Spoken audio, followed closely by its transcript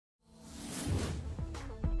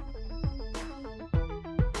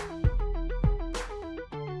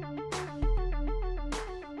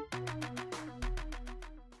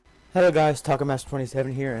Hello guys,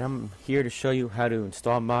 TalkerMaster27 here, and I'm here to show you how to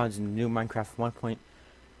install mods in the new Minecraft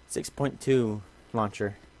 1.6.2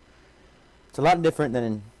 launcher. It's a lot different than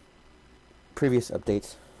in previous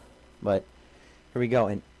updates, but here we go.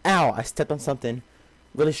 And ow! I stepped on something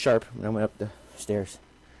really sharp when I went up the stairs.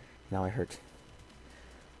 Now it hurts.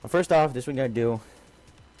 Well, first off, this is what you gotta do.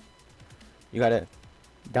 You gotta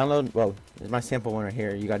download, well, this is my sample one right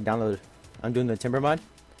here. You gotta download, I'm doing the Timber mod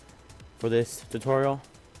for this tutorial.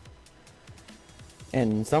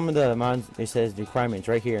 And some of the mods, it says the requirements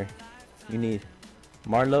right here. You need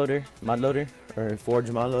mod loader, or Forge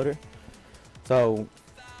mod loader. So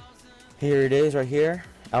here it is right here.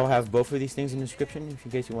 I'll have both of these things in the description if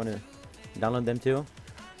in case you want to download them too.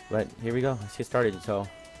 But here we go. Let's get started. So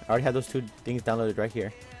I already have those two things downloaded right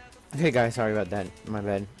here. Okay guys, sorry about that. My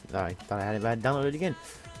bad. I thought I had it, but I downloaded it again.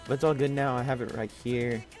 But it's all good now. I have it right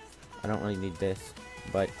here. I don't really need this,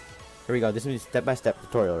 but here we go. This is a step-by-step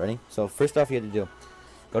tutorial. Ready? So first off, you have to do,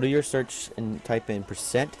 go to your search and type in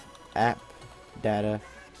 %app data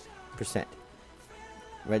 %.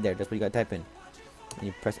 Right there. That's what you gotta type in. And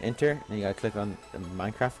you press enter, and you gotta click on the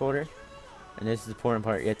Minecraft folder. And this is the important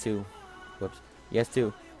part. You have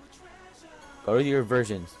to, go to your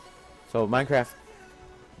versions. So Minecraft,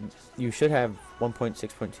 you should have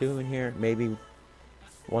 1.6.2 in here, maybe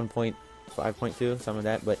 1.5.2, some of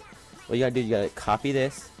that. But what you gotta do, you gotta copy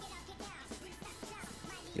this.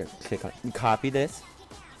 You gotta click on copy this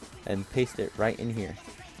and paste it right in here.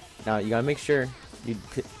 Now you gotta make sure you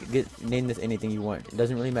name this anything you want. It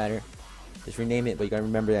doesn't really matter. Just rename it, but you gotta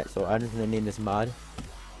remember that. So I'm just gonna name this mod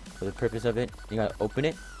for the purpose of it. You gotta open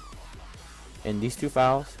it, and these two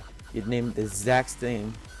files, you name the exact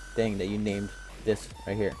same thing that you named this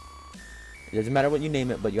right here. It doesn't matter what you name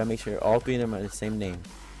it, but you gotta make sure all three of them are the same name.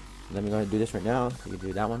 And then we're gonna do this right now. So you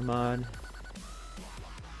do that one mod,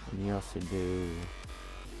 and you also do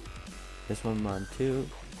this one mod too.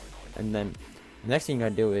 And then the next thing you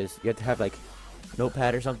gotta do is you have to have like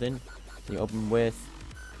Notepad or something. So you open with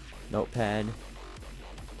Notepad,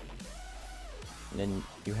 and then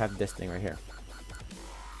you have this thing right here.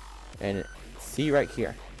 And see right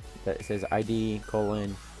here that it says ID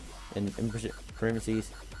colon and in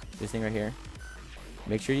parentheses, this thing right here.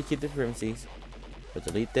 Make sure you keep the parentheses, but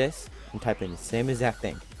delete this and type in the same exact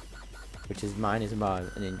thing, which is mine is a mod,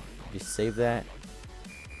 and then just save that.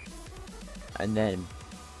 And then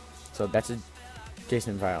so that's a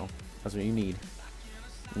JSON file. That's what you need.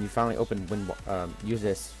 And you finally open use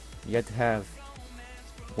this. You have to have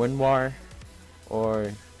WinRAR,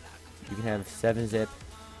 or you can have 7-zip,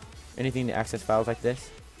 anything to access files like this.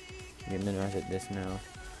 You can minimize it this now.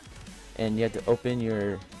 And you have to open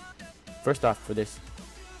your, first off for this,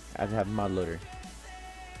 I have to have mod loader.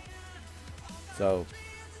 So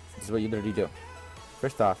this is what you literally do.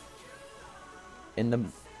 First off, in the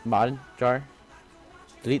mod jar,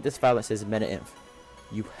 delete this file that says metainf.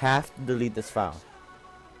 You have to delete this file,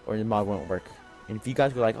 or the mod won't work. And if you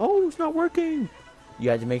guys go like, oh, it's not working, you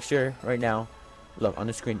have to make sure right now, look on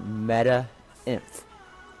the screen, metainf.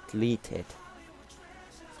 Delete it.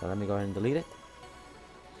 So let me go ahead and delete it.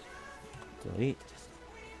 Delete.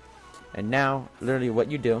 And now, literally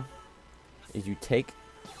what you do is you take,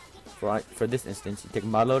 for this instance, you take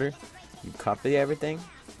mod loader, you copy everything,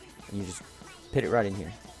 and you just put it right in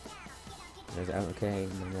here. Okay,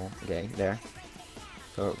 okay, there.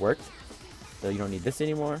 So it worked. So you don't need this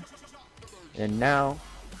anymore. And now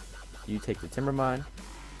you take the Timber mod,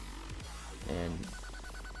 and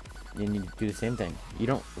then you do the same thing. You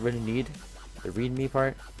don't really need the README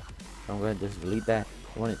part. So I'm going to just delete that. I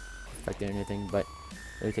don't want it affecting anything, but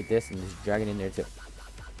let me take this and just drag it in there too.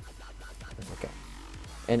 That's okay.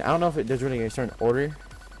 And I don't know if there's really a certain order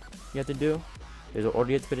you have to do. There's an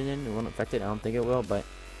order you have to put it in. It won't affect it. I don't think it will, but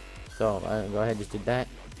so go ahead and just do that.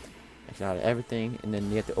 Exit out of everything, and then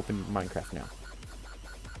you have to open Minecraft now.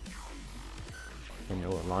 And it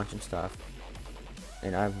will launch and stuff.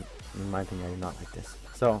 And in my opinion, I do not like this.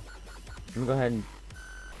 So I'm gonna go ahead and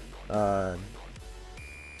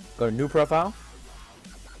go to new profile,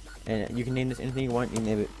 and you can name this anything you want. You can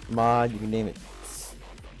name it mod, you can name it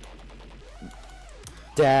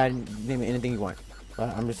dad, you can name it anything you want.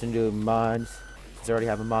 I'm just gonna do mods since I already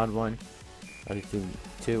have a mod one. I'll just do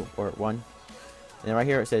 2 or 1. And then right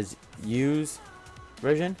here it says use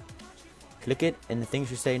version. Click it, and the thing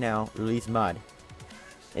should say now release mod.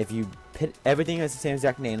 If you put everything as the same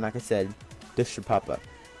exact name, like I said, this should pop up.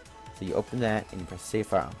 So you open that and you press save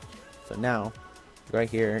file. So now, right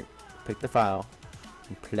here, pick the file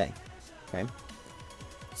and play. Okay.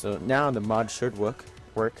 So now the mod should work.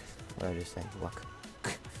 What did I just say? Work.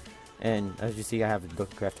 And as you see, I have the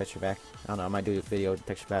Buildcraft texture pack. I don't know. I might do a video with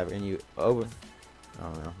texture pack, and you I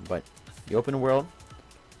don't know, but you open a world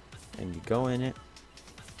and you go in it.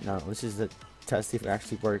 Now this is the test, see if it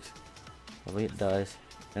actually works. Hopefully it does.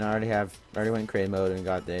 And I already went in creative mode and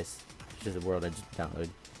got this. It's just a world I just downloaded.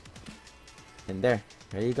 And there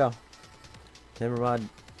you go. Timber mod.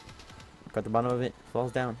 Got the bottom of it,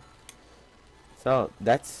 falls down. So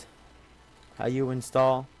that's how you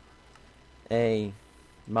install a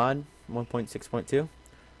mod 1.6.2.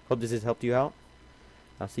 Hope this has helped you out.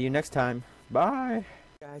 I'll see you next time. Bye.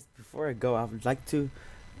 Guys, before I go, I would like to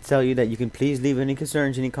tell you that you can please leave any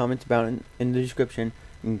concerns, any comments about it in the description.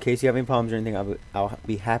 In case you have any problems or anything, I'll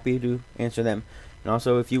be happy to answer them. And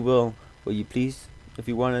also, if you will you please, if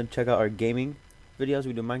you want to check out our gaming videos,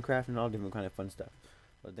 we do Minecraft and all different kind of fun stuff.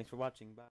 Well, thanks for watching. Bye.